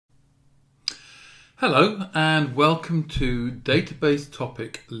Hello and welcome to Database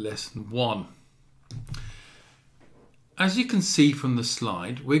Topic Lesson 1. As you can see from the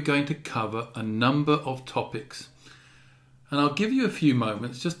slide, we're going to cover a number of topics, and I'll give you a few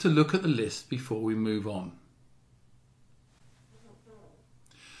moments just to look at the list before we move on.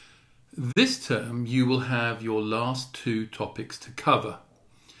 This term you will have your last two topics to cover,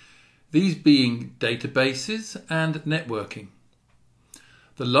 these being databases and networking.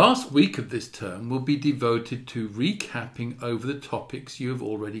 The last week of this term will be devoted to recapping over the topics you have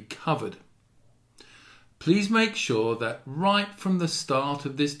already covered. Please make sure that right from the start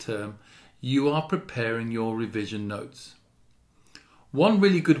of this term you are preparing your revision notes. One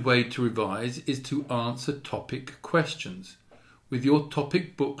really good way to revise is to answer topic questions with your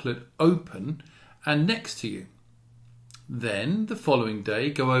topic booklet open and next to you. Then the following day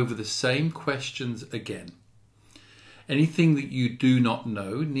go over the same questions again. Anything that you do not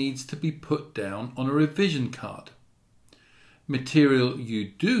know needs to be put down on a revision card. Material you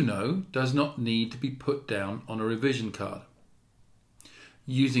do know does not need to be put down on a revision card.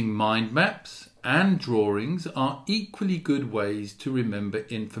 Using mind maps and drawings are equally good ways to remember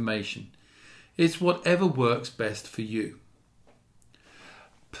information. It's whatever works best for you.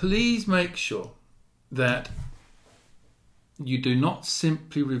 Please make sure that you do not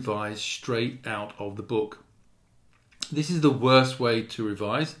simply revise straight out of the book. This is the worst way to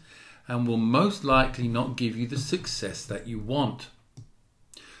revise and will most likely not give you the success that you want.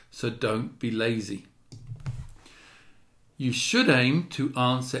 So don't be lazy. You should aim to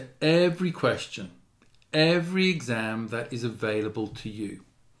answer every question, every exam that is available to you.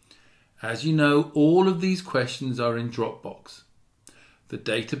 As you know, all of these questions are in Dropbox. The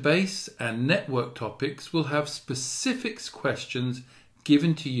database and network topics will have specific questions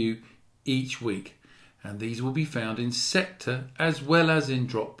given to you each week, and these will be found in Sector as well as in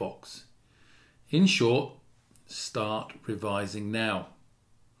Dropbox. In short, start revising now.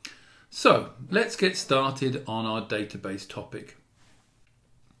 So let's get started on our database topic.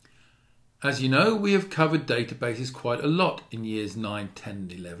 As you know, we have covered databases quite a lot in years 9, 10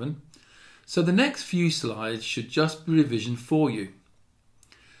 and 11, so the next few slides should just be revision for you.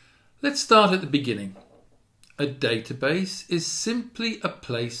 Let's start at the beginning. A database is simply a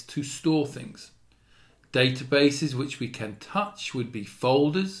place to store things. Databases which we can touch would be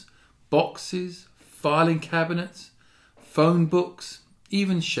folders, boxes, filing cabinets, phone books,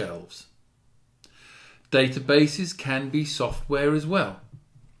 even shelves. Databases can be software as well.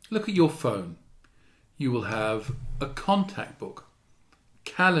 Look at your phone. You will have a contact book,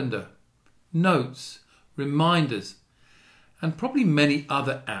 calendar, notes, reminders, and probably many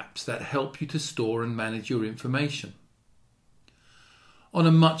other apps that help you to store and manage your information. On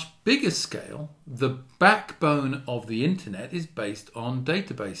a much bigger scale, the backbone of the internet is based on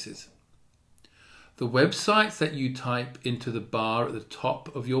databases. The websites that you type into the bar at the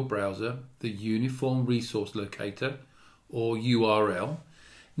top of your browser, the Uniform Resource Locator or URL,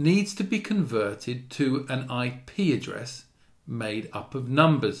 needs to be converted to an IP address made up of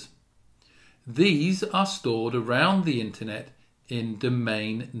numbers. These are stored around the internet in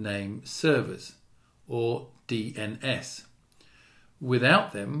domain name servers or DNS.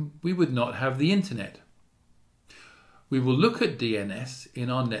 Without them, we would not have the internet. We will look at DNS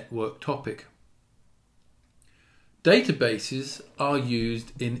in our network topic. Databases are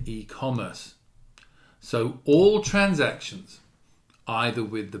used in e-commerce. So all transactions, either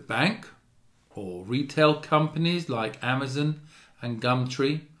with the bank or retail companies like Amazon and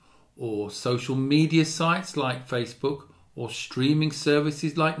Gumtree, or social media sites like Facebook, or streaming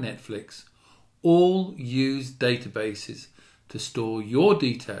services like Netflix, all use databases to store your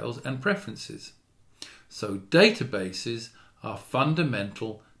details and preferences. So databases are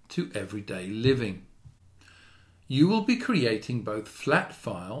fundamental to everyday living. You will be creating both flat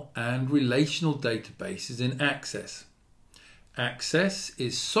file and relational databases in Access. Access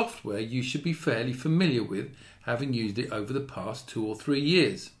is software you should be fairly familiar with, having used it over the past 2 or 3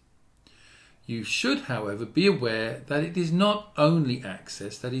 years. You should, however, be aware that it is not only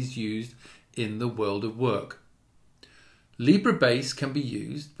Access that is used in the world of work. LibreBase can be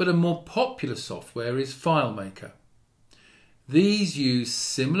used, but a more popular software is FileMaker. These use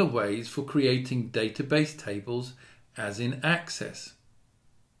similar ways for creating database tables as in Access.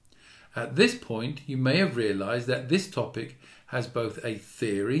 At this point, you may have realized that this topic has both a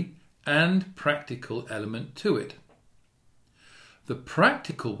theory and practical element to it. The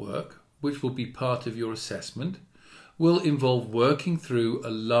practical work, which will be part of your assessment, will involve working through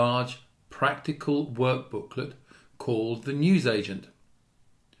a large practical work booklet called the Newsagent.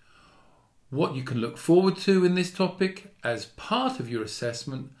 What you can look forward to in this topic as part of your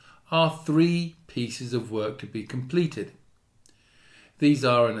assessment are 3 pieces of work to be completed. These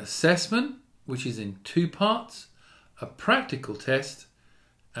are an assessment, which is in 2 parts, a practical test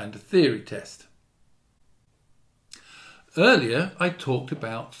and a theory test. Earlier I talked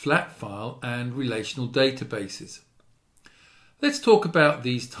about flat file and relational databases. Let's talk about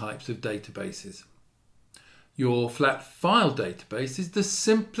these types of databases. Your flat file database is the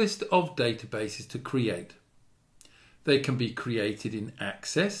simplest of databases to create. They can be created in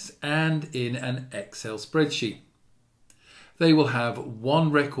Access and in an Excel spreadsheet. They will have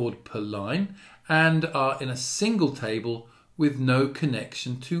 1 record per line and are in a single table with no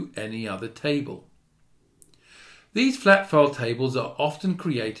connection to any other table. These flat file tables are often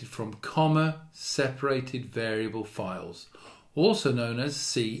created from comma-separated variable files, also known as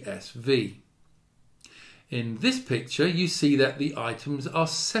CSV. In this picture, you see that the items are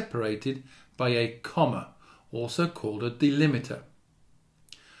separated by a comma, also called a delimiter.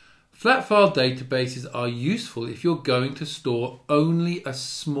 Flat file databases are useful if you're going to store only a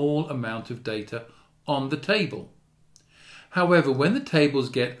small amount of data on the table. However, when the tables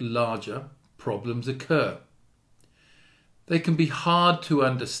get larger, problems occur. They can be hard to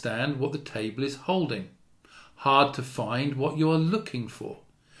understand what the table is holding, hard to find what you are looking for.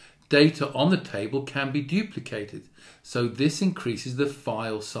 Data on the table can be duplicated, so this increases the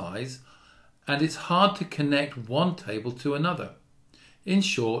file size, and it's hard to connect one table to another. In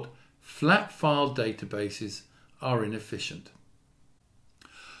short, flat file databases are inefficient.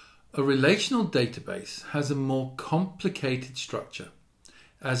 A relational database has a more complicated structure,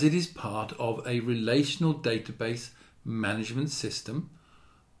 as it is part of a relational database management system,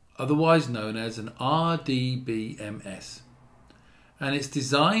 otherwise known as an RDBMS. And it's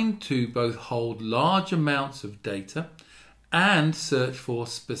designed to both hold large amounts of data and search for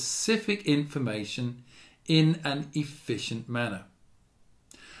specific information in an efficient manner.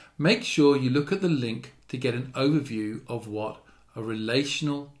 Make sure you look at the link to get an overview of what a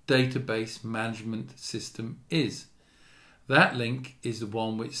relational database management system is. That link is the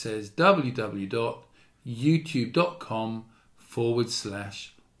one which says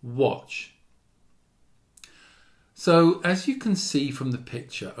www.youtube.com/watch. So, as you can see from the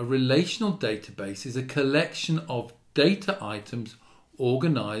picture, a relational database is a collection of data items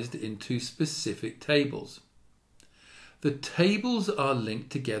organized into specific tables. The tables are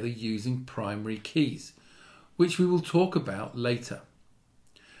linked together using primary keys, which we will talk about later.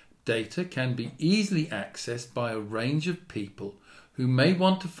 Data can be easily accessed by a range of people who may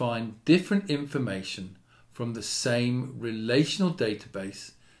want to find different information from the same relational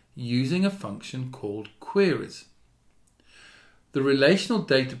database using a function called queries. The relational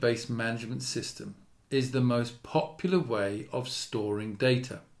database management system is the most popular way of storing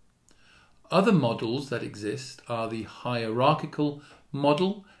data. Other models that exist are the hierarchical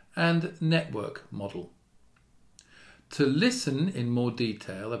model and network model. To listen in more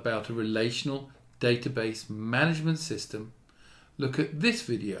detail about a relational database management system, look at this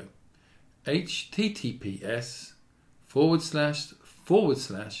video,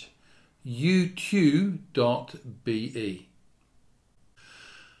 https://u2.be.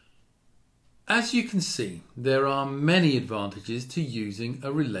 As you can see, there are many advantages to using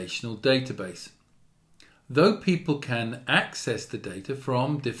a relational database. Though people can access the data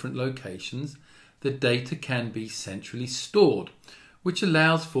from different locations, the data can be centrally stored, which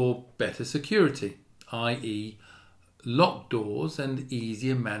allows for better security, i.e. locked doors and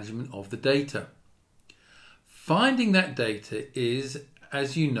easier management of the data. Finding that data is,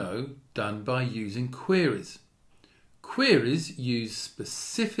 as you know, done by using queries. Queries use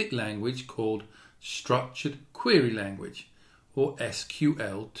specific language called Structured Query Language, or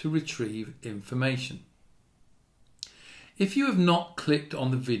SQL, to retrieve information. If you have not clicked on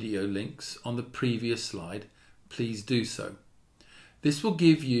the video links on the previous slide, please do so. This will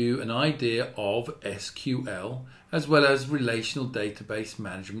give you an idea of SQL as well as relational database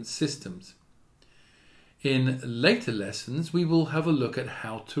management systems. In later lessons, we will have a look at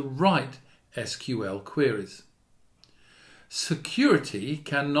how to write SQL queries. Security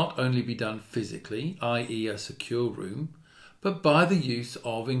can not only be done physically, i.e. a secure room, but by the use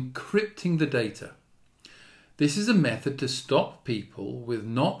of encrypting the data. This is a method to stop people with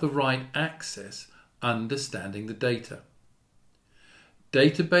not the right access understanding the data.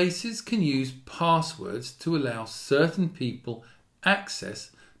 Databases can use passwords to allow certain people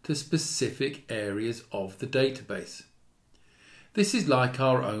access to specific areas of the database. This is like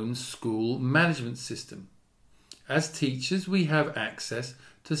our own school management system. As teachers, we have access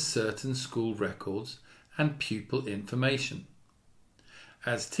to certain school records and pupil information.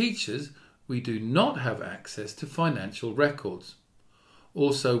 As teachers, we do not have access to financial records.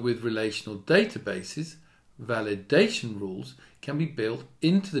 Also, with relational databases, validation rules can be built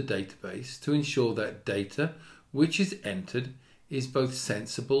into the database to ensure that data which is entered is both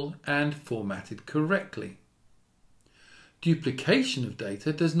sensible and formatted correctly. Duplication of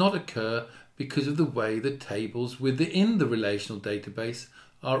data does not occur because of the way the tables within the relational database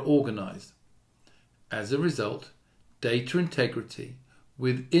are organized. As a result, data integrity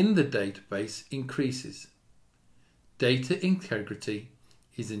within the database increases. Data integrity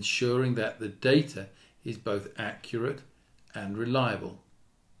is ensuring that the data is both accurate and reliable.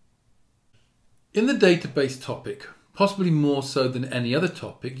 In the database topic, possibly more so than any other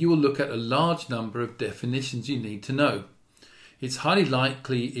topic, you will look at a large number of definitions you need to know. It's highly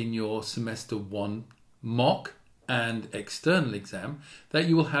likely in your semester 1 mock and external exam that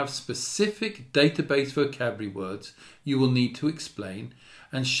you will have specific database vocabulary words you will need to explain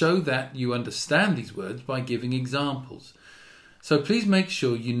and show that you understand these words by giving examples. So please make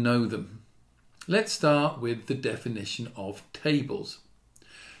sure you know them. Let's start with the definition of tables.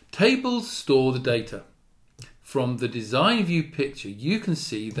 Tables store the data. From the design view picture, you can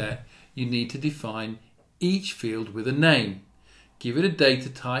see that you need to define each field with a name, give it a data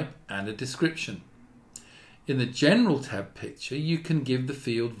type and a description. In the General tab picture, you can give the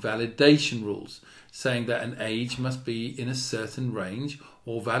field validation rules, saying that an age must be in a certain range,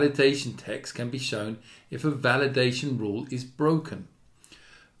 or validation text can be shown if a validation rule is broken.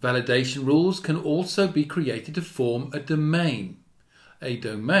 Validation rules can also be created to form a domain. A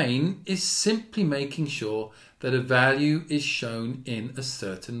domain is simply making sure that a value is shown in a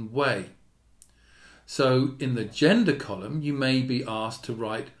certain way. So in the gender column, you may be asked to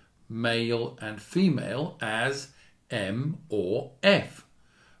write male and female as M or F.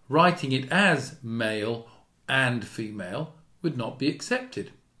 Writing it as male and female would not be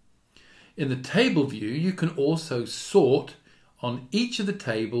accepted. In the table view, you can also sort on each of the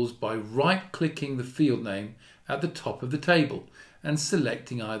tables by right-clicking the field name at the top of the table and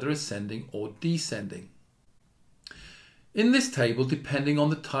selecting either ascending or descending. In this table, depending on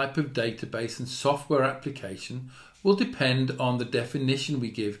the type of database and software application, will depend on the definition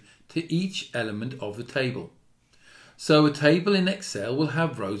we give to each element of the table. So a table in Excel will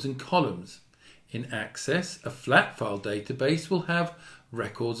have rows and columns. In Access, a flat file database will have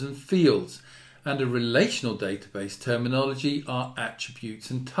records and fields, and a relational database terminology are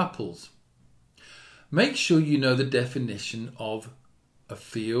attributes and tuples. Make sure you know the definition of a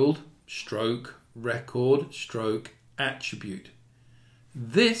field, stroke, record, stroke, attribute.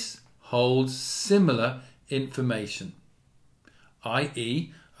 This holds similar information,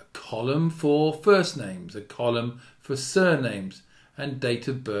 i.e. a column for first names, a column for surnames and date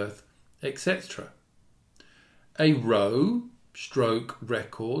of birth, etc. A row, stroke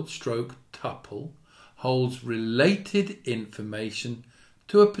record, stroke tuple holds related information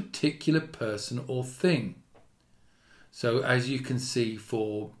to a particular person or thing. So as you can see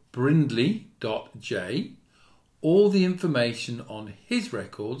for Brindley.j, all the information on his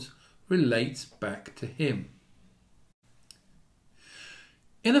records relates back to him.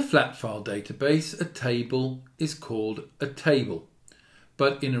 In a flat file database, a table is called a table.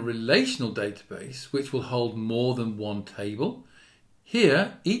 But in a relational database, which will hold more than one table,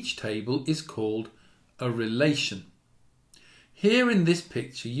 here each table is called a relation. Here in this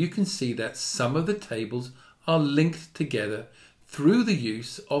picture, you can see that some of the tables are linked together through the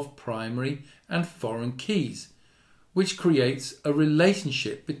use of primary and foreign keys, which creates a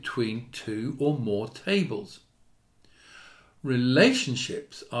relationship between two or more tables.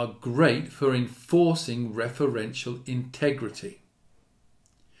 Relationships are great for enforcing referential integrity.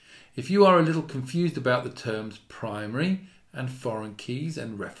 If you are a little confused about the terms primary and foreign keys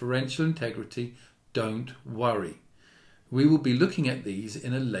and referential integrity, don't worry. We will be looking at these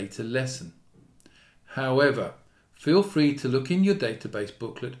in a later lesson. However, feel free to look in your database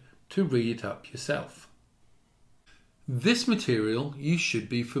booklet to read it up yourself. This material you should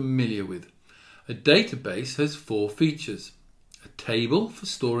be familiar with. A database has 4 features: a table for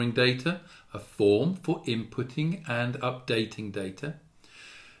storing data, a form for inputting and updating data.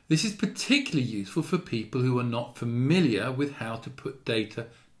 This is particularly useful for people who are not familiar with how to put data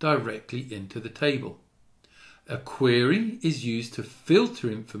directly into the table. A query is used to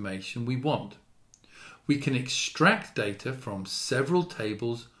filter information we want. We can extract data from several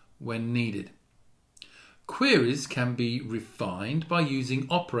tables when needed. Queries can be refined by using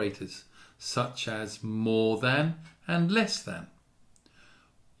operators such as more than and less than.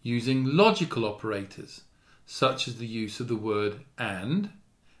 Using logical operators such as the use of the word and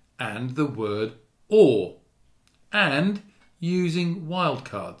the word or, and using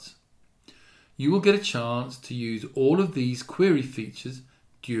wildcards. you will get a chance to use all of these query features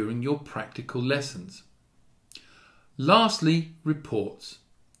during your practical lessons. Lastly, reports.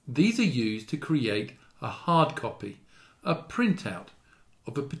 These are used to create a hard copy, a printout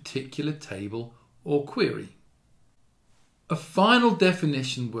of a particular table or query. A final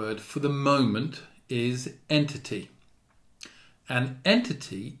definition word for the moment is entity. An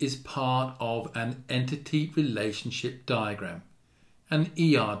entity is part of an entity relationship diagram, an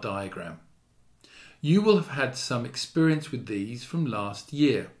ER diagram. You will have had some experience with these from last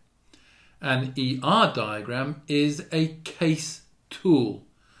year. An ER diagram is a case tool,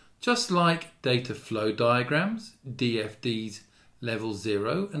 just like data flow diagrams, DFDs level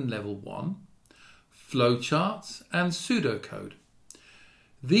 0 and level 1, flowcharts and pseudocode.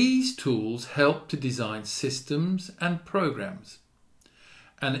 These tools help to design systems and programs.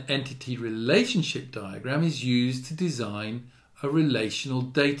 An entity relationship diagram is used to design a relational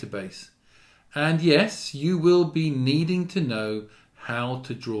database. And yes, you will be needing to know how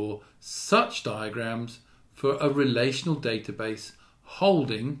to draw such diagrams for a relational database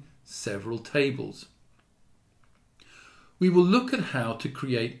holding several tables. We will look at how to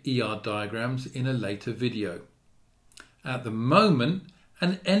create ER diagrams in a later video. At the moment,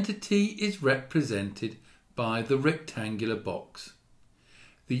 an entity is represented by the rectangular box.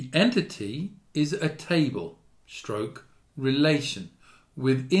 The entity is a table, stroke, relation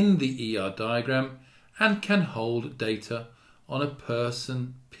within the ER diagram and can hold data on a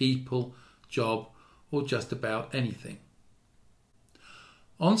person, people, job, or just about anything.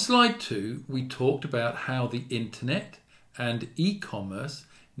 On slide 2, we talked about how the internet and e-commerce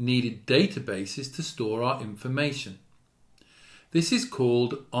needed databases to store our information. This is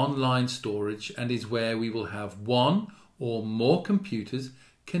called online storage and is where we will have one or more computers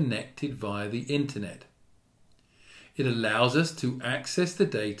connected via the internet. It allows us to access the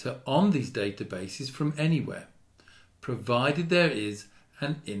data on these databases from anywhere, provided there is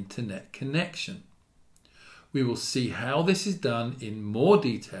an internet connection. We will see how this is done in more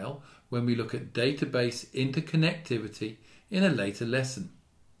detail when we look at database interconnectivity in a later lesson.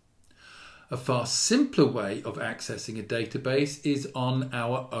 A far simpler way of accessing a database is on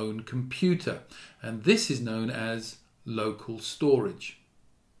our own computer, and this is known as local storage.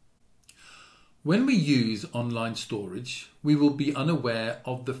 When we use online storage, we will be unaware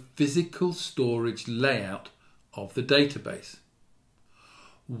of the physical storage layout of the database.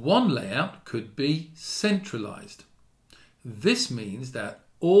 One layout could be centralized. This means that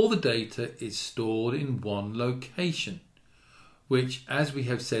all the data is stored in one location, which, as we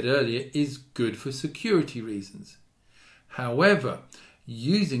have said earlier, is good for security reasons. However,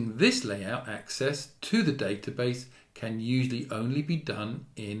 using this layout, access to the database can usually only be done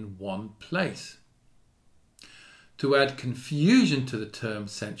in one place. To add confusion to the term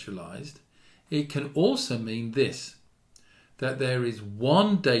centralized, it can also mean this, that there is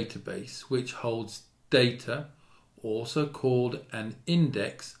one database which holds data, also called an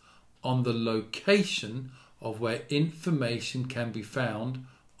index, on the location of where information can be found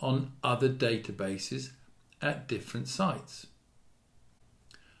on other databases at different sites.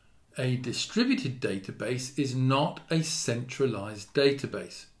 A distributed database is not a centralized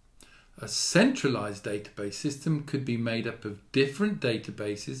database. A centralized database system could be made up of different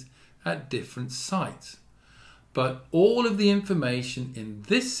databases at different sites, but all of the information in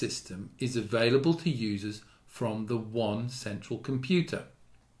this system is available to users from the one central computer.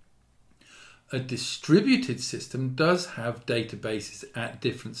 A distributed system does have databases at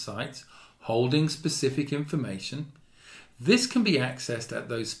different sites holding specific information. This can be accessed at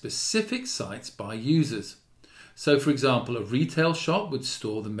those specific sites by users. So, for example, a retail shop would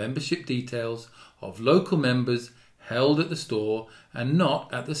store the membership details of local members held at the store and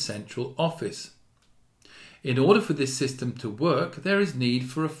not at the central office. In order for this system to work, there is need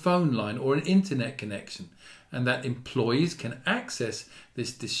for a phone line or an internet connection, and that employees can access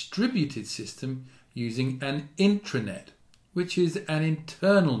this distributed system using an intranet, which is an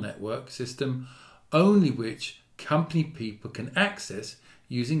internal network system only which company people can access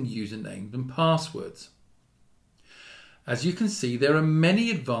using usernames and passwords. As you can see, there are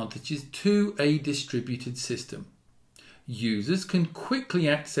many advantages to a distributed system. Users can quickly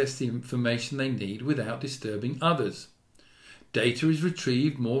access the information they need without disturbing others. Data is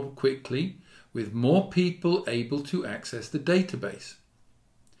retrieved more quickly, with more people able to access the database.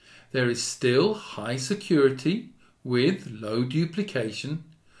 There is still high security with low duplication,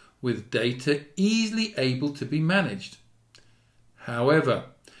 with data easily able to be managed. However,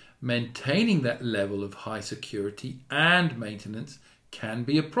 maintaining that level of high security and maintenance can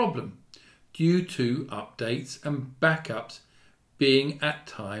be a problem due to updates and backups being at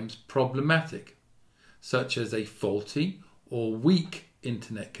times problematic, such as a faulty or weak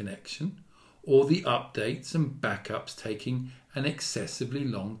internet connection, or the updates and backups taking an excessively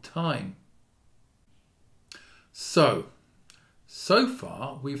long time. So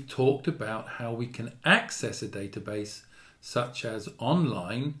far we've talked about how we can access a database such as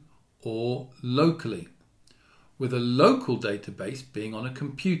online or locally, with a local database being on a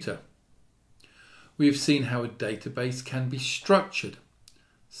computer. We have seen how a database can be structured,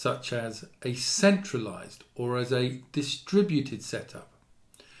 such as a centralized or as a distributed setup.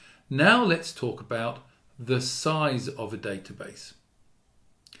 Now let's talk about the size of a database.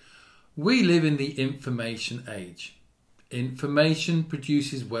 We live in the information age. Information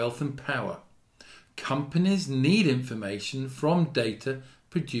produces wealth and power. Companies need information from data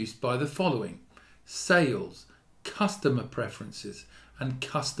produced by the following: sales, customer preferences, and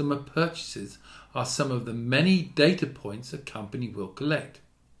customer purchases are some of the many data points a company will collect.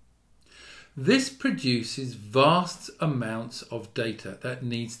 This produces vast amounts of data that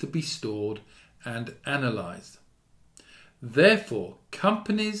needs to be stored and analysed. Therefore,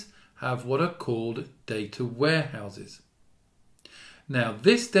 companies have what are called data warehouses. Now,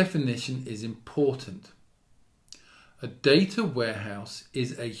 this definition is important. A data warehouse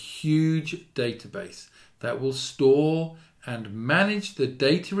is a huge database that will store and manage the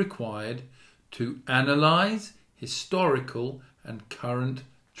data required to analyse historical and current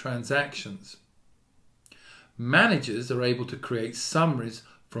transactions. Managers are able to create summaries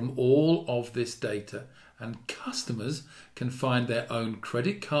from all of this data, and customers can find their own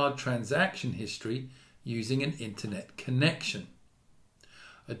credit card transaction history using an internet connection.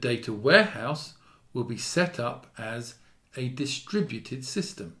 A data warehouse will be set up as a distributed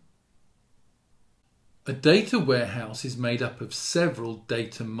system. A data warehouse is made up of several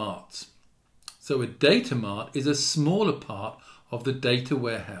data marts. So a data mart is a smaller part of the data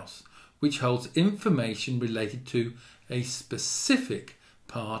warehouse, which holds information related to a specific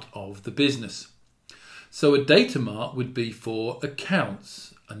part of the business. So a data mart would be for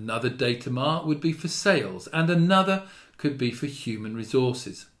accounts, another data mart would be for sales, and another could be for human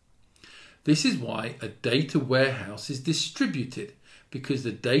resources. This is why a data warehouse is distributed, because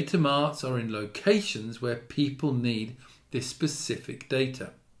the data marts are in locations where people need this specific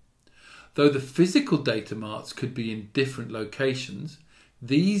data. Though the physical data marts could be in different locations,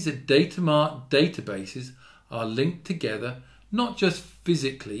 these data mart databases are linked together not just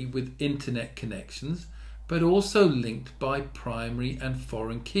physically with internet connections, but also linked by primary and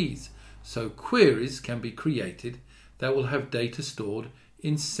foreign keys, so queries can be created that will have data stored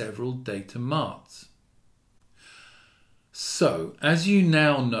in several data marts. So, as you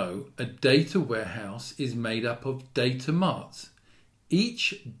now know, a data warehouse is made up of data marts.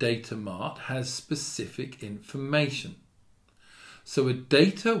 Each data mart has specific information. So a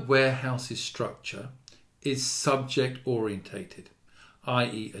data warehouse's structure is subject orientated,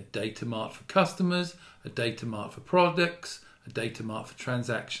 i.e. a data mart for customers, a data mart for products, a data mart for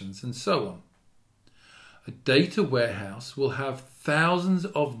transactions, and so on. A data warehouse will have thousands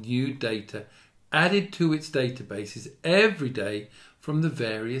of new data added to its databases every day from the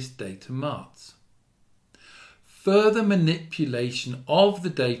various data marts. Further manipulation of the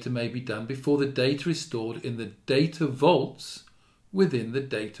data may be done before the data is stored in the data vaults within the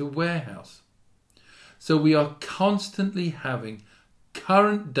data warehouse. So we are constantly having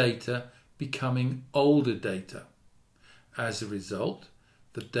current data becoming older data. As a result,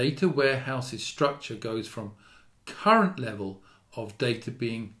 the data warehouse's structure goes from current level of data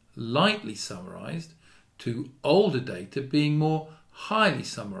being lightly summarized to older data being more highly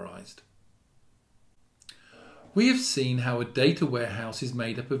summarized. We have seen how a data warehouse is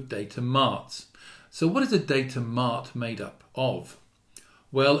made up of data marts. So what is a data mart made up of?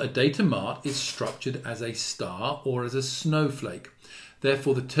 Well, a data mart is structured as a star or as a snowflake.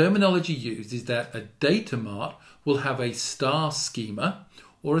 Therefore, the terminology used is that a data mart will have a star schema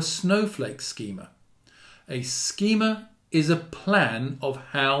or a snowflake schema. A schema is a plan of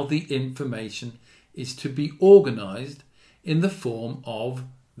how the information is to be organized in the form of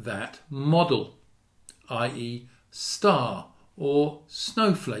that model, i.e. star or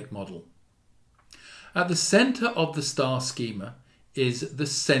snowflake model. At the center of the star schema is the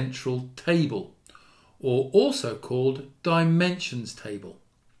central table, or also called dimensions table.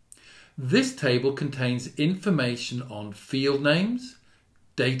 This table contains information on field names,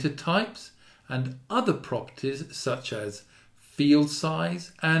 data types, and other properties such as field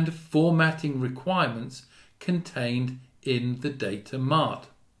size and formatting requirements contained in the data mart.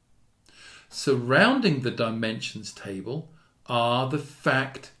 Surrounding the dimensions table are the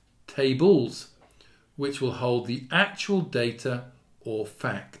fact tables, which will hold the actual data or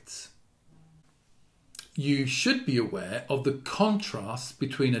facts. You should be aware of the contrasts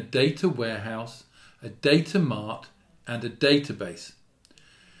between a data warehouse, a data mart, and a database.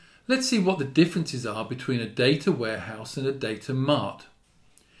 Let's see what the differences are between a data warehouse and a data mart.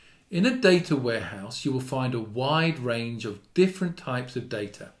 In a data warehouse, you will find a wide range of different types of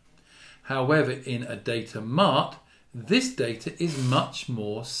data. However, in a data mart, this data is much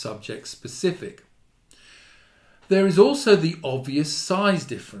more subject specific. There is also the obvious size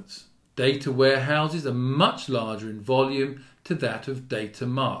difference. Data warehouses are much larger in volume to that of data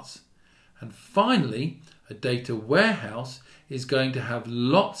marts. And finally, a data warehouse is going to have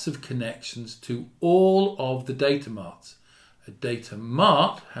lots of connections to all of the data marts. A data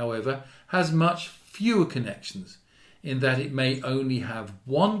mart, however, has much fewer connections in that it may only have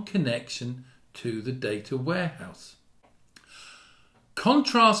one connection to the data warehouse.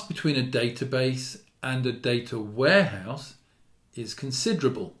 Contrast between a database and a data warehouse is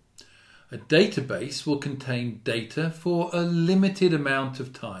considerable. A database will contain data for a limited amount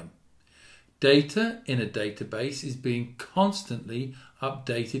of time. Data in a database is being constantly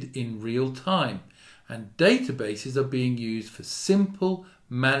updated in real time, and databases are being used for simple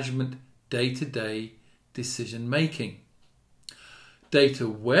management day-to-day decision making. Data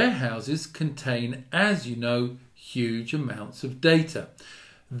warehouses contain, as you know, huge amounts of data.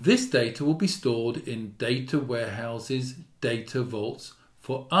 This data will be stored in data warehouses, data vaults,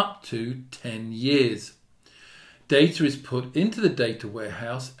 for up to 10 years. Data is put into the data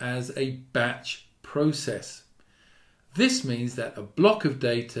warehouse as a batch process. This means that a block of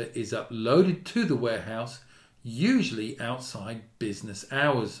data is uploaded to the warehouse, usually outside business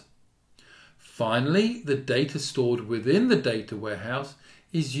hours. Finally, the data stored within the data warehouse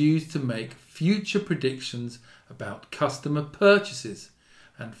is used to make future predictions about customer purchases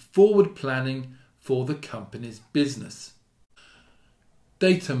and forward planning for the company's business.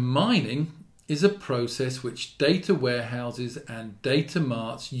 Data mining is a process which data warehouses and data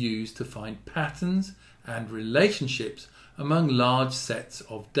marts use to find patterns and relationships among large sets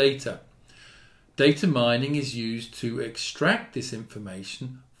of data. Data mining is used to extract this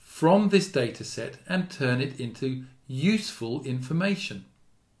information from this data set and turn it into useful information.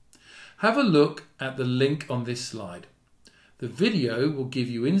 Have a look at the link on this slide. The video will give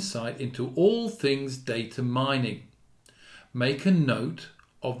you insight into all things data mining. Make a note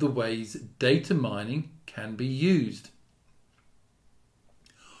of the ways data mining can be used.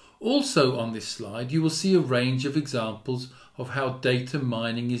 Also on this slide, you will see a range of examples of how data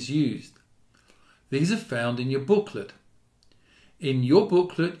mining is used. These are found in your booklet. In your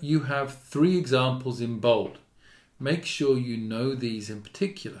booklet, you have 3 examples in bold. Make sure you know these in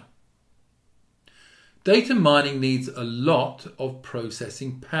particular. Data mining needs a lot of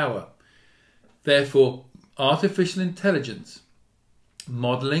processing power. Therefore, artificial intelligence,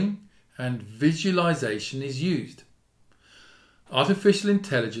 modeling, and visualization is used. Artificial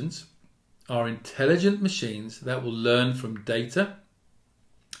intelligence are intelligent machines that will learn from data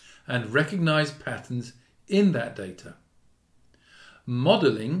and recognize patterns in that data.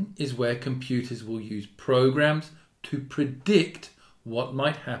 Modeling is where computers will use programs to predict what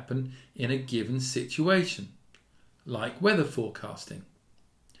might happen in a given situation, like weather forecasting.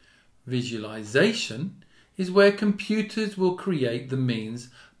 Visualization is where computers will create the means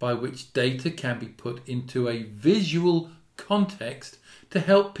by which data can be put into a visual context to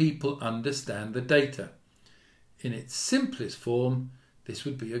help people understand the data. In its simplest form, this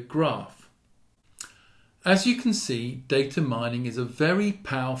would be a graph. As you can see, data mining is a very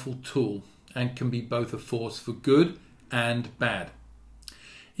powerful tool and can be both a force for good and bad.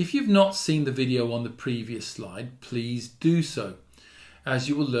 If you've not seen the video on the previous slide, please do so, as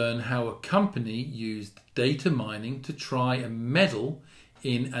you will learn how a company used data mining to try and meddle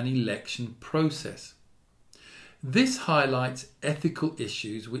in an election process. This highlights ethical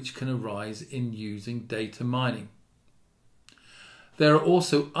issues which can arise in using data mining. There are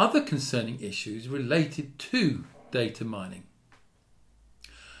also other concerning issues related to data mining.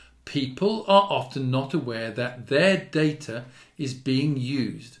 People are often not aware that their data is being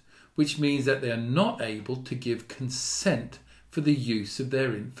used, which means that they are not able to give consent for the use of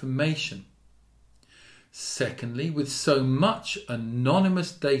their information. Secondly, with so much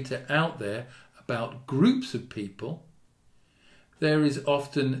anonymous data out there about groups of people, there is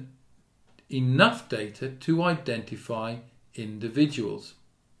often enough data to identify individuals.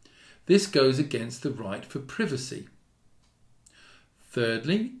 This goes against the right for privacy.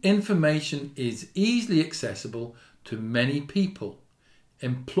 Thirdly, information is easily accessible to many people.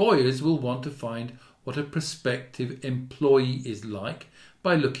 Employers will want to find what a prospective employee is like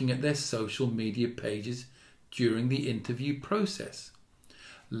by looking at their social media pages during the interview process.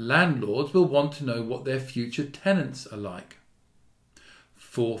 Landlords will want to know what their future tenants are like.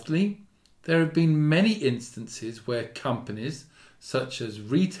 Fourthly, there have been many instances where companies, such as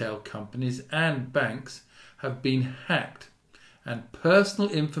retail companies and banks, have been hacked and personal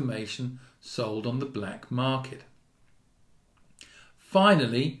information sold on the black market.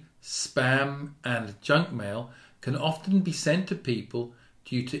 Finally, spam and junk mail can often be sent to people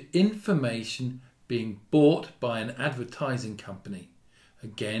due to information being bought by an advertising company,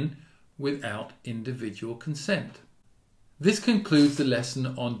 again without individual consent. This concludes the lesson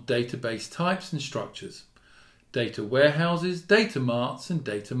on database types and structures, data warehouses, data marts and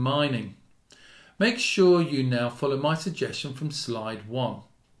data mining. Make sure you now follow my suggestion from slide 1.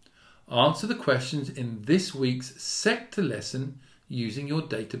 Answer the questions in this week's sector lesson using your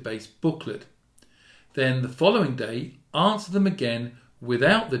database booklet. Then the following day, answer them again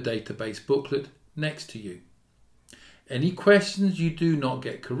without the database booklet next to you. Any questions you do not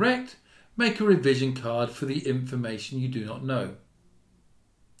get correct, make a revision card for the information you do not know.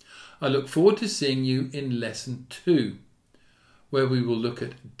 I look forward to seeing you in lesson 2, where we will look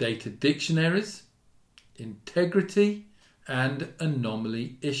at data dictionaries, integrity and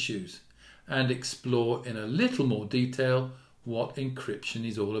anomaly issues, and explore in a little more detail what encryption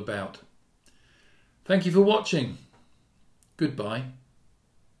is all about. Thank you for watching. Goodbye.